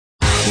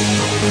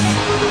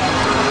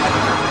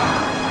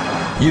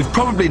You've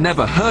probably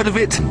never heard of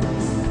it.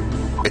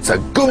 It's a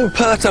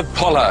Gumpert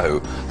Apollo,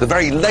 the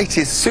very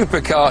latest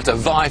supercar to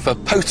vie for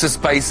poster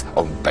space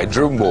on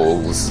bedroom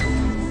walls.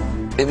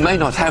 It may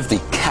not have the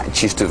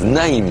catchiest of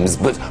names,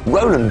 but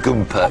Roland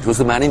Gumpert was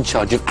the man in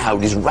charge of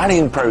Audi's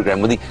rallying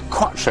programme when the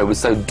Quattro was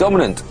so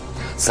dominant.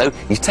 So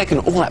he's taken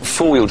all that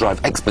four-wheel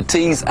drive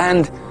expertise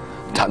and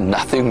done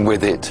nothing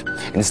with it.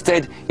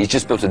 Instead, he's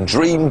just built a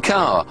dream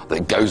car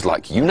that goes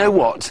like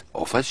you-know-what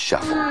off a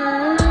shuffle.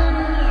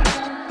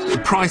 The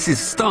prices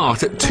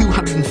start at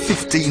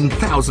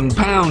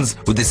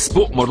 £215,000, with this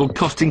sport model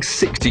costing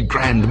 60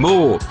 grand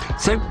more.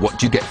 So what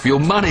do you get for your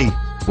money?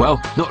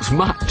 Well, not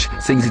much,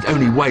 seeing as it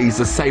only weighs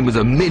the same as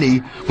a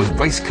Mini, with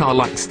race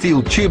car-like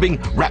steel tubing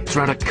wrapped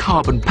around a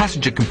carbon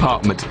passenger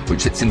compartment,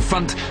 which sits in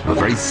front of a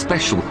very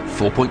special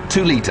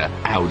 4.2-litre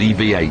Audi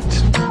V8.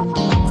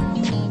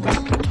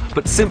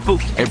 But simple,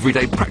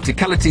 everyday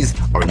practicalities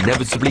are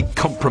inevitably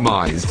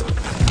compromised.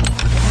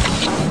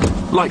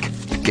 Like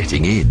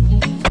getting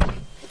in.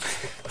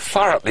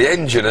 Fire up the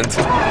engine and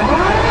the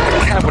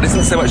cabin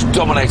isn't so much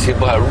dominated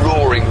by a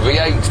roaring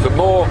V8, but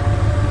more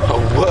a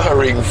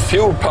whirring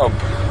fuel pump,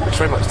 which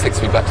very much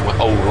takes me back to my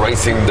old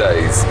racing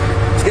days.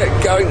 To get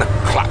going, the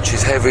clutch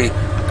is heavy,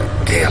 the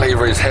gear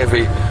lever is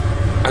heavy,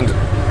 and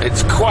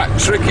it's quite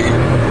tricky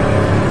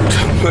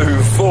to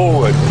move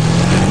forward.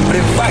 But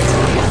in fact,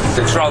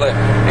 it's rather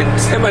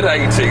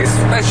intimidating,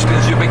 especially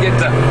as you begin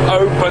to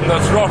open the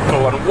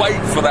throttle and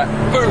wait for that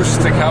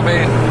boost to come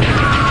in.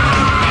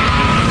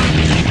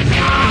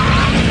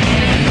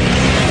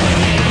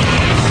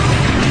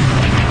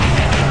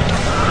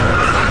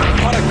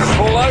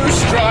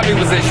 Close driving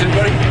position,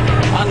 very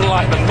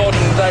unlike the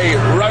modern day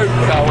road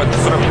car with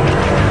sort of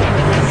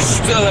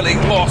sterling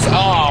moss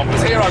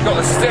arms. Here I've got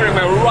the steering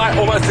wheel right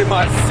almost in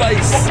my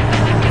face.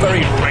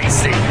 Very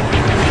racing.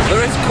 There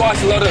is quite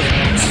a lot of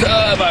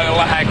turbo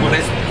lag with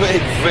this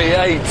big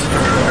V8.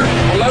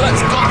 Although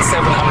that's got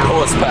 700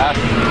 horsepower,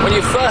 when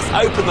you first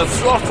open the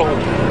throttle,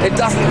 it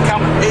doesn't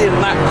come in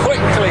that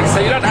quickly,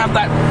 so you don't have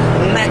that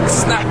neck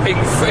snapping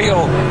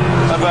feel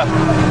of a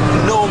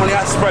normally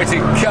aspirated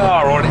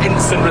car or an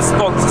instant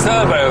response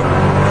turbo,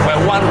 where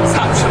one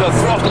touch of the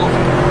throttle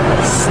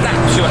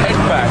snaps your head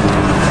back.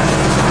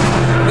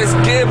 This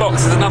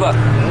gearbox is another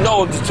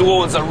nod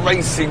towards a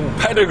racing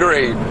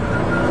pedigree.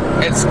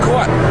 It's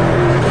quite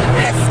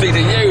hefty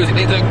to use. It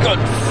needs a good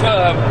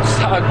firm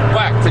tug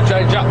back to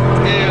change up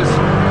gears.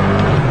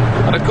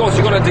 And of course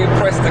you've got to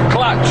depress the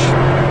clutch.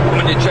 And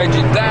when you change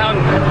it down,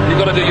 you've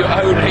got to do your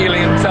own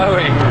heeling and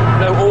towing.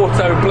 No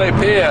auto blip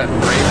here.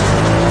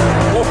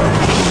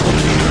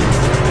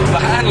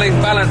 The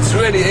handling balance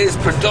really is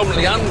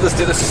predominantly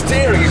understeer. The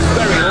steering is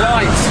very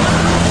light.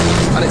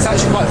 And it's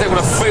actually quite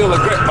difficult to feel the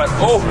grip, but the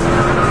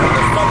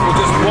front will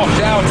just wash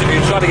out if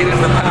you try to get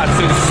into the pad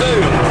too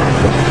soon.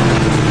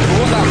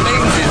 What that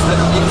means is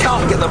that you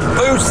can't get the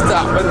boost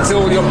up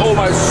until you're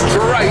almost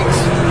straight,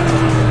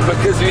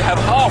 because you have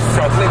half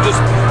throttle, it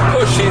just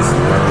pushes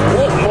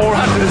more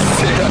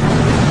understeer.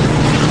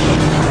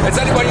 It's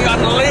only when you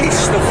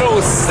unleash the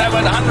full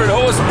 700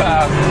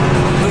 horsepower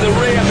that the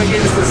rear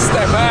begins to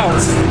step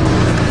out.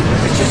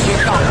 It's just you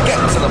can't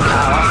get to the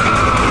power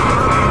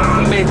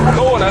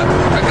mid-corner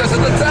because of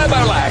the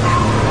turbo lag.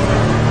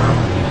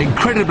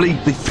 Incredibly,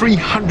 the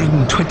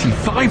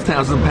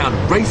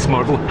 £325,000 race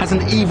model has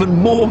an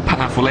even more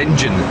powerful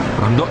engine,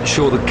 but I'm not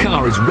sure the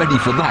car is ready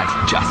for that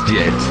just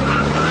yet.